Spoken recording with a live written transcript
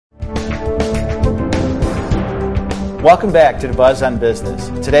Welcome back to the Buzz on Business.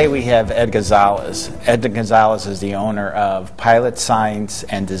 Today we have Ed Gonzales. Ed Gonzales is the owner of Pilot Signs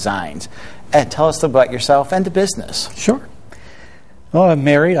and Designs. Ed, tell us about yourself and the business. Sure. Well, I'm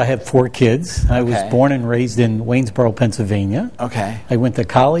married. I have 4 kids. I was born and raised in Waynesboro, Pennsylvania. Okay. I went to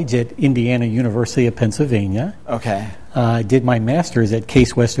college at Indiana University of Pennsylvania. Okay. I did my master's at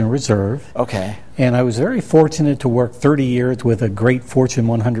Case Western Reserve. Okay. And I was very fortunate to work 30 years with a great Fortune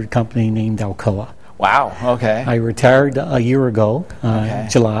 100 company named Alcoa. Wow. Okay. I retired a year ago,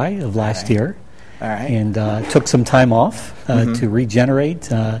 July of last year. All right. And took some time off to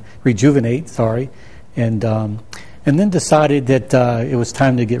rejuvenate, and then decided that it was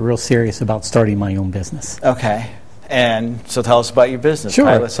time to get real serious about starting my own business. Okay. And so tell us about your business, Sure.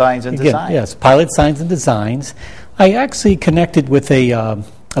 Pilot Signs and Designs. Yes, Pilot Signs and Designs. I actually connected with a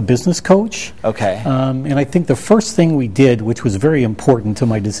business coach. Okay. And I think the first thing we did, which was very important to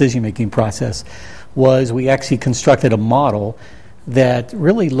my decision-making process, was we actually constructed a model that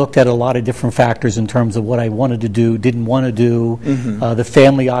really looked at a lot of different factors in terms of what I wanted to do, didn't want to do. The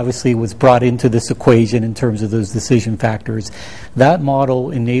family obviously was brought into this equation in terms of those decision factors. That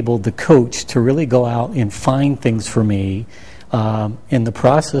model enabled the coach to really go out and find things for me. And the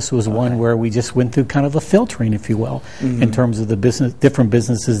process was one where we just went through kind of a filtering, if you will, in terms of the different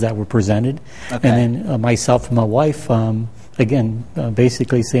businesses that were presented. And then myself and my wife, again,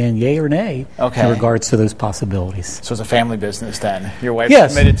 basically saying yay or nay in regards to those possibilities. So it's a family business then. Your wife's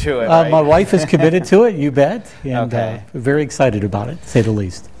committed to it, right? My wife is committed to it, you bet. And very excited about it, to say the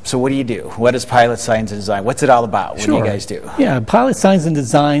least. So what do you do? What is Pilot Signs and Design? What's it all about? What do you guys do? Yeah, Pilot Signs and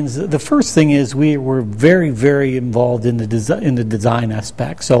Designs, the first thing is we were very, very involved in the design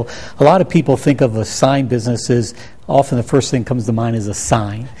aspect. So a lot of people think of a sign business as often the first thing comes to mind is a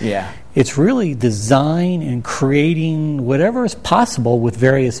sign. Yeah. It's really design and creating whatever is possible with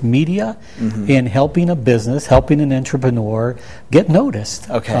various media and helping a business, helping an entrepreneur get noticed.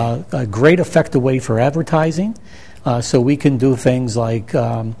 A great effective way for advertising. So we can do things like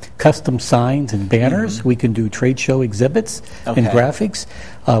custom signs and banners. We can do trade show exhibits and graphics.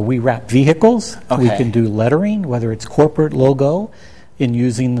 We wrap vehicles. We can do lettering, whether it's corporate logo in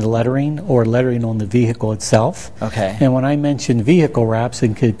using the lettering or lettering on the vehicle itself. And when I mention vehicle wraps,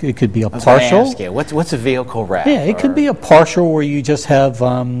 it could be a partial. Ask you, what's a vehicle wrap? Yeah, it could be a partial where you just have,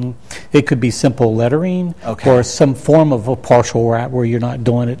 it could be simple lettering or some form of a partial wrap where you're not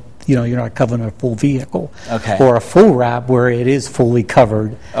doing it, you're not covering a full vehicle. Or a full wrap where it is fully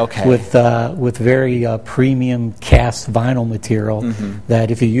covered with very premium cast vinyl material that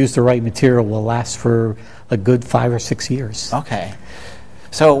if you use the right material will last for a good 5 or 6 years.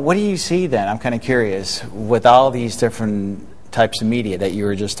 So what do you see then? I'm kind of curious, with all these different types of media that you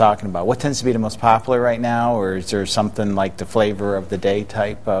were just talking about, what tends to be the most popular right now, or is there something like the flavor of the day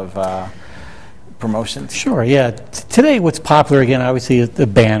type of promotions? Sure, yeah. Today what's popular, again, obviously is the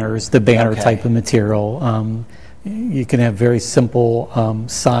banners, the banner type of material. You can have very simple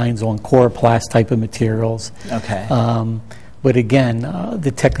signs on coroplast type of materials. But again,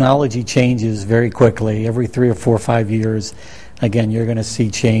 the technology changes very quickly. Every 3 or 4 or 5 years, again, you're going to see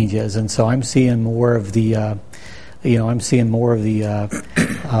changes, and so I'm seeing more of the, the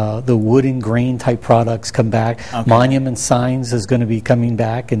wood and grain type products come back. Monument signs is going to be coming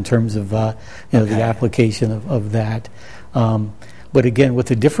back in terms of the application of that. But again, with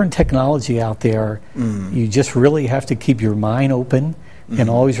the different technology out there, you just really have to keep your mind open and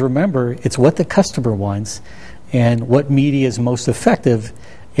always remember it's what the customer wants and what media is most effective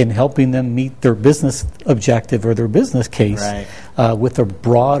in helping them meet their business objective or their business case with a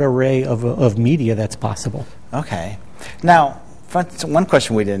broad array of media that's possible. Now, one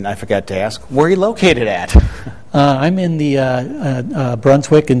question I forgot to ask, where are you located at? I'm in the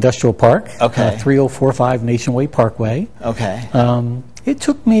Brunswick Industrial Park, 3045 Nationway Parkway. It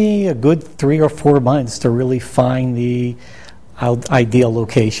took me a good 3 or 4 months to really find the ideal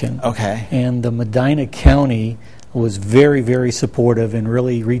location. And the Medina County was very, very supportive in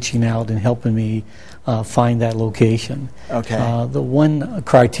really reaching out and helping me find that location. The one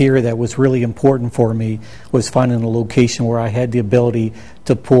criteria that was really important for me was finding a location where I had the ability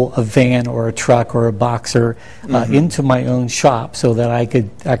to pull a van or a truck or a boxer into my own shop so that I could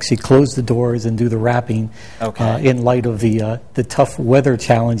actually close the doors and do the wrapping in light of the tough weather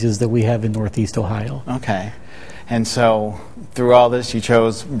challenges that we have in Northeast Ohio. And so, through all this, you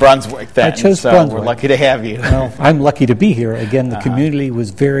chose Brunswick then. I chose Brunswick. We're lucky to have you. Well, I'm lucky to be here. Again, the community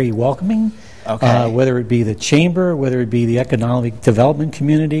was very welcoming, whether it be the chamber, whether it be the economic development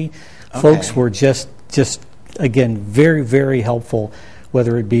community. Folks were just again, very, very helpful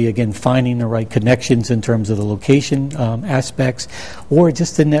whether it be, again, finding the right connections in terms of the location aspects, or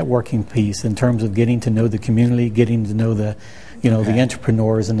just the networking piece in terms of getting to know the community, getting to know the, the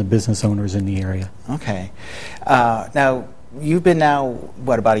entrepreneurs and the business owners in the area. Okay. Now, you've been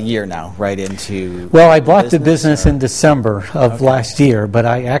about a year now, right into... Well, I bought the business in December of last year, but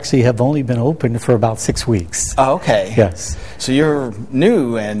I actually have only been open for about 6 weeks. Oh, okay. Yes. So you're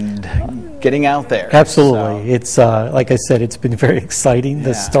new and getting out there. Absolutely. So. It's, like I said, it's been very exciting.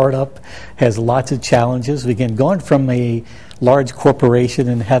 The startup has lots of challenges. Again, going from a large corporation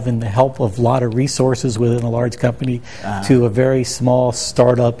and having the help of a lot of resources within a large company to a very small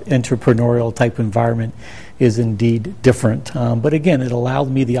startup entrepreneurial type environment is indeed different. But again, it allowed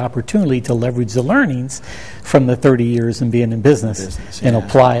me the opportunity to leverage the learnings from the 30 years in being in business and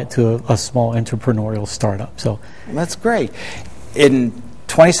apply it to a small entrepreneurial startup. So that's great. In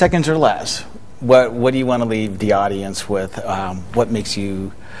 20 seconds or less, what do you want to leave the audience with?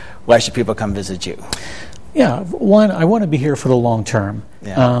 Why should people come visit you? Yeah, one, I want to be here for the long term.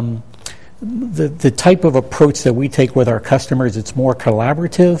 Yeah. The type of approach that we take with our customers, it's more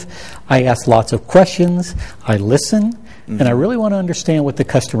collaborative. I ask lots of questions, I listen, and I really want to understand what the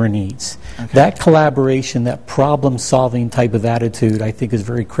customer needs. Okay. That collaboration, that problem-solving type of attitude, I think is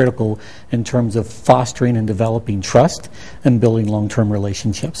very critical in terms of fostering and developing trust and building long-term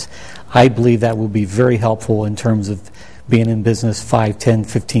relationships. I believe that will be very helpful in terms of being in business 5, 10,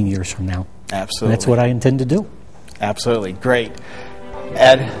 15 years from now. Absolutely. And that's what I intend to do. Absolutely. Great.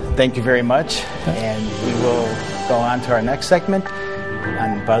 Ed, thank you very much. And we will go on to our next segment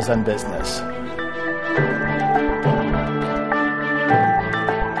on Buzz on Business.